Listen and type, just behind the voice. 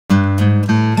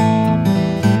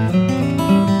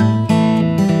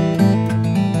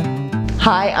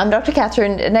I'm Dr.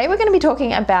 Katherine. Today we're going to be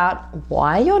talking about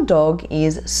why your dog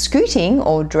is scooting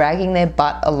or dragging their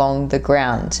butt along the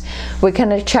ground. We're going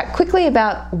to chat quickly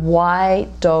about why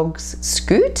dogs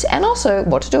scoot and also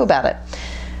what to do about it.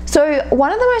 So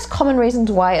one of the most common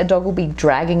reasons why a dog will be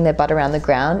dragging their butt around the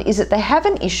ground is that they have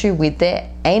an issue with their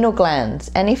anal glands.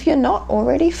 And if you're not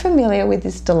already familiar with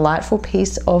this delightful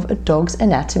piece of a dog's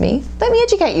anatomy, let me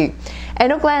educate you.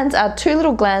 Anal glands are two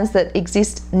little glands that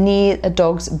exist near a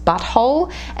dog's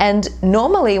butthole, and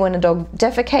normally when a dog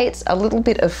defecates, a little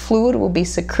bit of fluid will be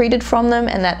secreted from them,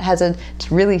 and that has a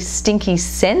really stinky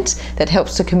scent that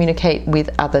helps to communicate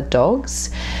with other dogs.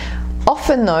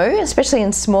 Often though, especially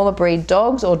in smaller breed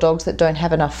dogs or dogs that don't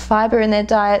have enough fiber in their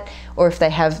diet, or if they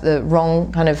have the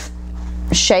wrong kind of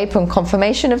shape and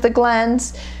conformation of the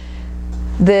glands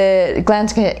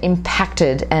can get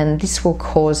impacted, and this will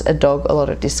cause a dog a lot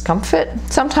of discomfort.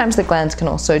 Sometimes the glands can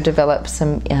also develop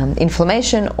some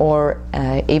inflammation or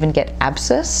even get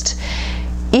abscessed.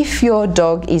 If your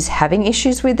dog is having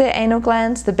issues with their anal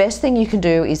glands, the best thing you can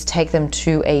do is take them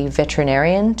to a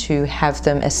veterinarian to have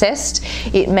them assessed.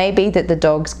 It may be that the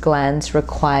dog's glands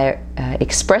require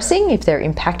expressing. If they're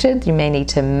impacted, you may need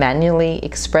to manually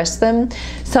express them.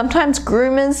 Sometimes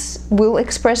groomers will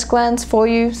express glands for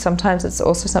you. Sometimes it's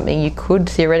also something you could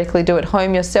theoretically do at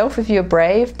home yourself if you're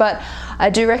brave, but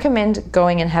I do recommend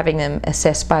going and having them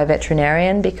assessed by a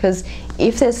veterinarian, because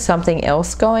if there's something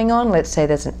else going on, let's say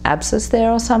there's an abscess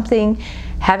there or something,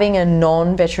 having a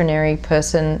non-veterinary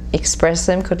person express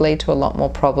them could lead to a lot more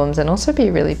problems and also be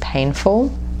really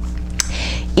painful.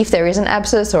 If there is an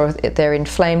abscess or if they're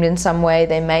inflamed in some way,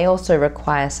 they may also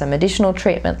require some additional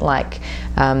treatment, like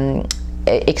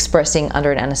expressing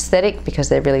under an anesthetic because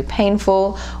they're really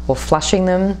painful, or flushing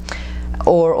them,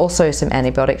 or also some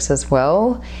antibiotics as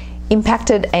well.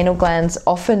 Impacted anal glands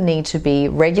often need to be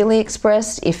regularly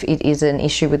expressed if it is an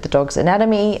issue with the dog's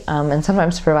anatomy, and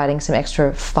sometimes providing some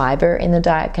extra fiber in the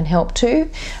diet can help too.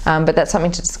 But that's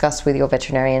something to discuss with your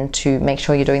veterinarian to make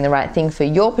sure you're doing the right thing for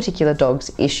your particular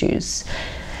dog's issues.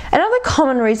 Another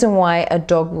common reason why a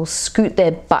dog will scoot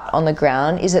their butt on the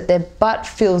ground is that their butt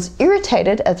feels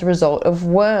irritated as a result of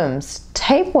worms.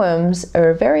 Tapeworms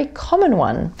are a very common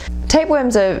one.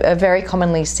 Tapeworms are very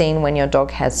commonly seen when your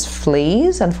dog has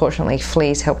fleas. Unfortunately,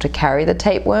 fleas help to carry the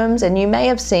tapeworms, and you may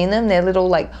have seen them. They're little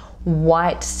like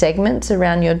white segments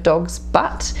around your dog's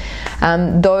butt.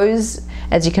 Those,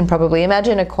 as you can probably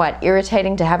imagine, are quite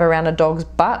irritating to have around a dog's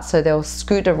butt, so they'll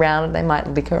scoot around. They might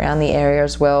lick around the area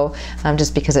as well,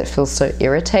 just because it feels so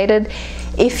irritated.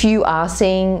 If you are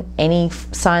seeing any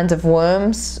signs of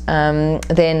worms,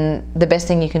 then the best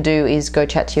thing you can do is go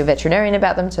chat to your veterinarian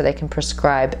about them so they can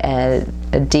prescribe a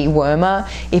dewormer.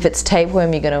 If it's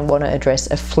tapeworm, you're going to want to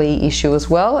address a flea issue as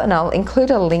well, and I'll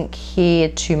include a link here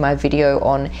to my video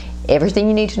on everything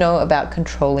you need to know about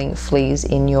controlling fleas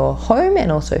in your home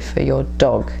and also for your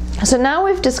dog. So now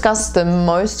we've discussed the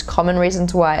most common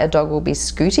reasons why a dog will be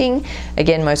scooting.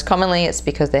 Again, most commonly it's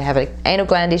because they have an anal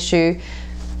gland issue.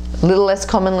 A little less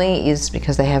commonly is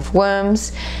because they have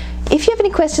worms. If you have any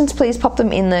questions, please pop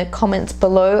them in the comments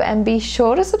below, and be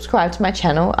sure to subscribe to my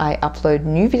channel. I upload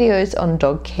new videos on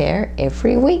dog care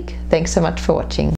every week. Thanks so much for watching.